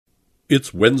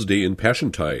It's Wednesday in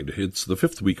Passiontide. It's the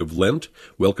 5th week of Lent.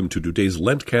 Welcome to today's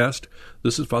LENTCAzT.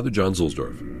 This is Father John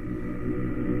Zulsdorf.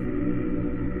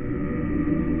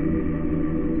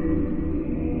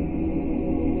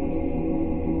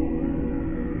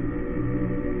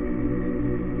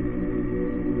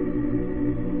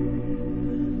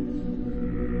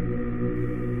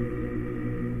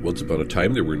 Once upon a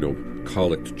time, there were no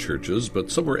collect churches,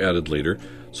 but some were added later.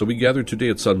 So we gathered today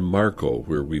at San Marco,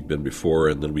 where we've been before,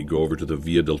 and then we go over to the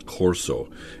Via del Corso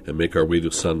and make our way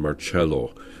to San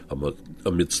Marcello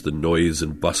amidst the noise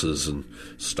and buses and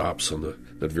stops on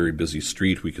that very busy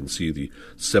street. We can see the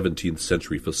 17th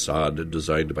century facade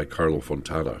designed by Carlo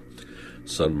Fontana.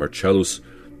 San Marcellus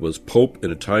was pope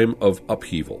in a time of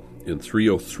upheaval. In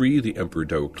 303, the Emperor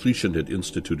Diocletian had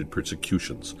instituted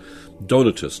persecutions.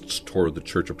 Donatists tore the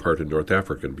church apart in North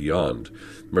Africa and beyond.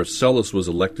 Marcellus was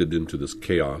elected into this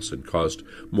chaos and caused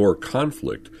more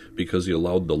conflict because he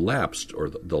allowed the lapsed, or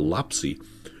the lapsi,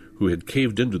 who had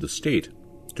caved into the state,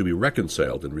 to be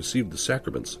reconciled and receive the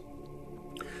sacraments.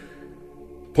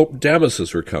 Pope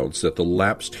Damasus recounts that the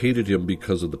lapsed hated him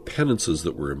because of the penances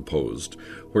that were imposed,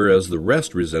 whereas the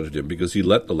rest resented him because he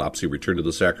let the lapsi return to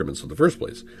the sacraments in the first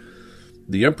place.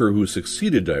 The emperor who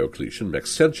succeeded Diocletian,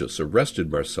 Maxentius,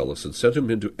 arrested Marcellus and sent him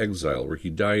into exile, where he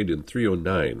died in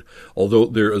 309, although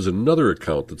there is another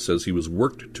account that says he was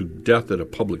worked to death at a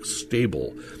public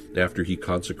stable after he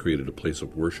consecrated a place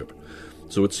of worship.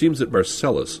 So it seems that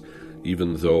Marcellus,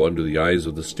 even though under the eyes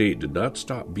of the state, did not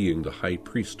stop being the high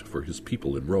priest for his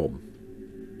people in Rome.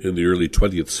 In the early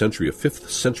 20th century, a 5th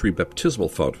century baptismal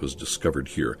font was discovered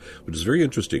here, which is very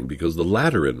interesting because the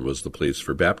Lateran was the place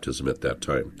for baptism at that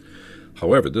time.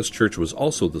 However, this church was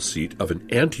also the seat of an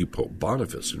anti-pope,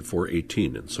 Boniface, in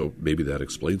 418, and so maybe that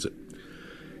explains it.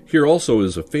 Here also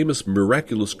is a famous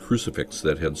miraculous crucifix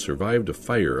that had survived a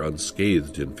fire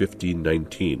unscathed in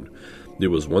 1519. It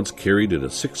was once carried in a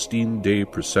 16-day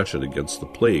procession against the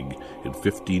plague in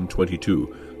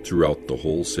 1522 throughout the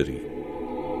whole city.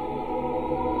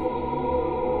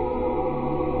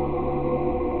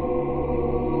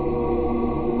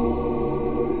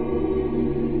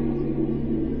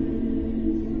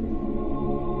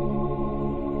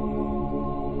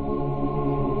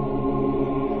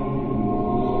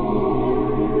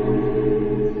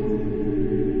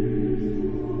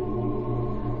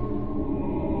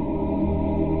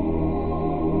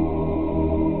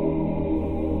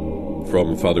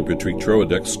 From Father Patrick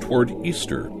Troadec's Toward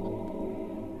Easter.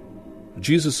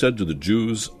 Jesus said to the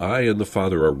Jews, "I and the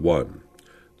Father are one."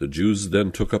 The Jews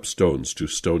then took up stones to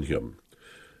stone him.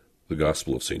 The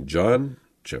Gospel of St. John,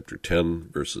 chapter 10,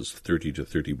 verses 30 to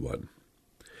 31.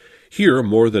 Here,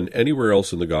 more than anywhere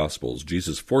else in the Gospels,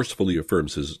 Jesus forcefully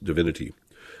affirms his divinity.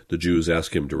 The Jews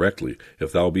ask him directly,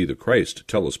 "If thou be the Christ,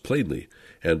 tell us plainly."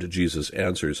 And Jesus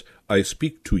answers, "I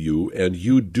speak to you, and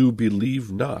you do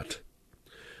believe not."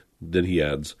 Then he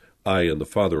adds, "I and the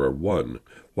Father are one.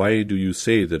 Why do you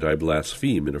say that I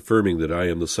blaspheme in affirming that I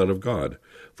am the Son of God?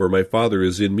 For my Father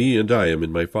is in me, and I am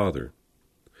in my Father."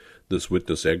 This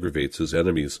witness aggravates his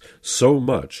enemies so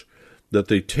much that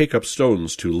they take up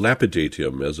stones to lapidate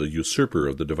him as a usurper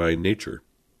of the divine nature.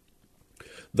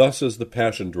 Thus, as the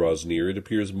Passion draws near, it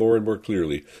appears more and more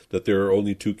clearly that there are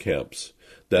only two camps,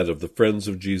 that of the friends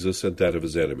of Jesus and that of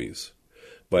his enemies.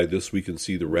 By this we can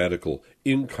see the radical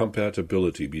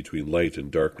incompatibility between light and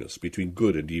darkness, between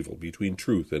good and evil, between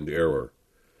truth and error.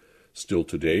 Still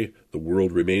today, the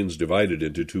world remains divided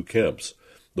into two camps.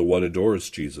 The one adores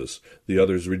Jesus, the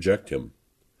others reject him.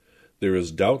 There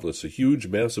is doubtless a huge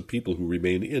mass of people who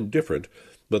remain indifferent,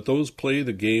 but those play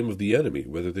the game of the enemy,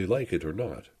 whether they like it or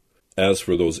not. As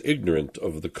for those ignorant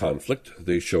of the conflict,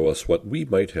 they show us what we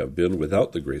might have been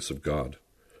without the grace of God.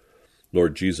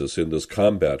 Lord Jesus, in this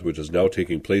combat which is now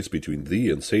taking place between thee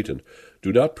and Satan,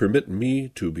 do not permit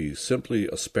me to be simply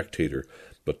a spectator,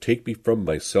 but take me from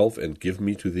myself and give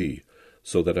me to thee,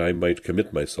 so that I might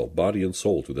commit myself, body and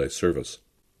soul, to thy service.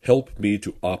 Help me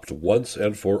to opt once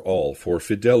and for all for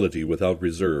fidelity without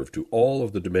reserve to all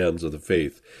of the demands of the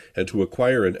faith, and to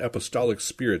acquire an apostolic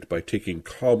spirit by taking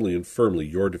calmly and firmly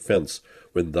your defense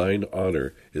when thine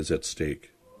honor is at stake.